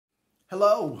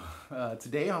Hello,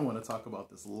 today I want to talk about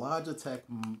this Logitech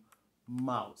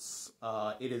mouse.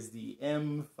 It is the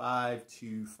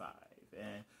M525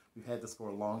 and we've had this for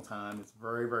a long time. It's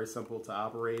very, very simple to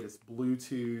operate. It's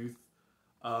Bluetooth.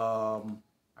 I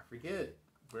forget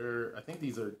where, I think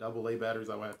these are AA batteries.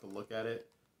 I would have to look at it.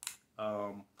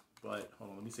 But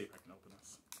hold on, let me see if I can open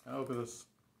this. Can I open this?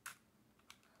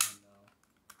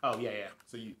 Oh, yeah.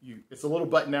 So it's a little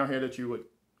button down here that you would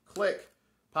click.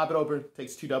 Pop it open,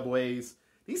 takes two AA's.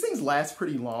 These things last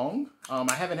pretty long.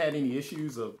 I haven't had any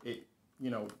issues of it,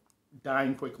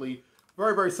 dying quickly.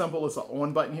 Very, very simple. It's an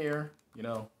on button here.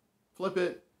 Flip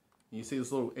it. And you see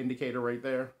this little indicator right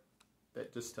there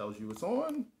that just tells you it's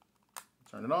on.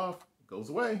 Turn it off, it goes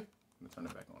away, and turn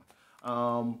it back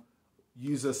on.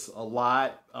 Use this a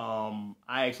lot.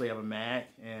 I actually have a Mac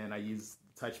and I use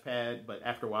the touchpad, but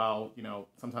after a while,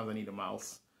 sometimes I need a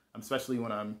mouse. Especially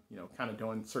when I'm, kind of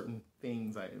doing certain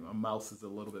things, a mouse is a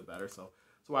little bit better. So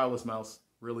it's a wireless mouse,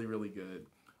 really, really good.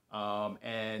 For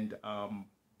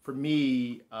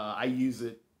me, I use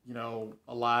it,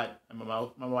 a lot. And my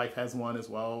wife has one as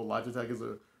well. Logitech is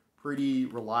a pretty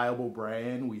reliable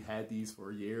brand. We've had these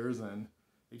for years and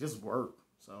they just work.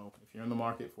 So if you're in the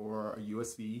market for a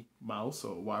USB mouse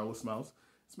or a wireless mouse,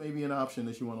 it's maybe an option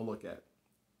that you want to look at.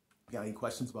 If you got any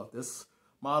questions about this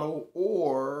model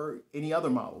or any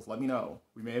other models, let me know.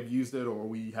 We may have used it or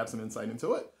we have some insight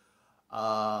into it.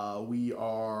 We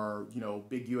are,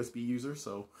 big USB users,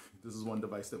 so this is one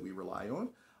device that we rely on.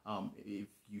 If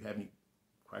you have any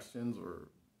questions or,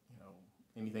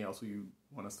 anything else you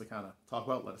want us to kind of talk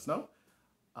about, let us know.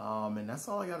 And that's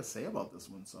all I got to say about this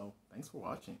one. So thanks for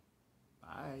watching.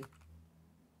 Bye.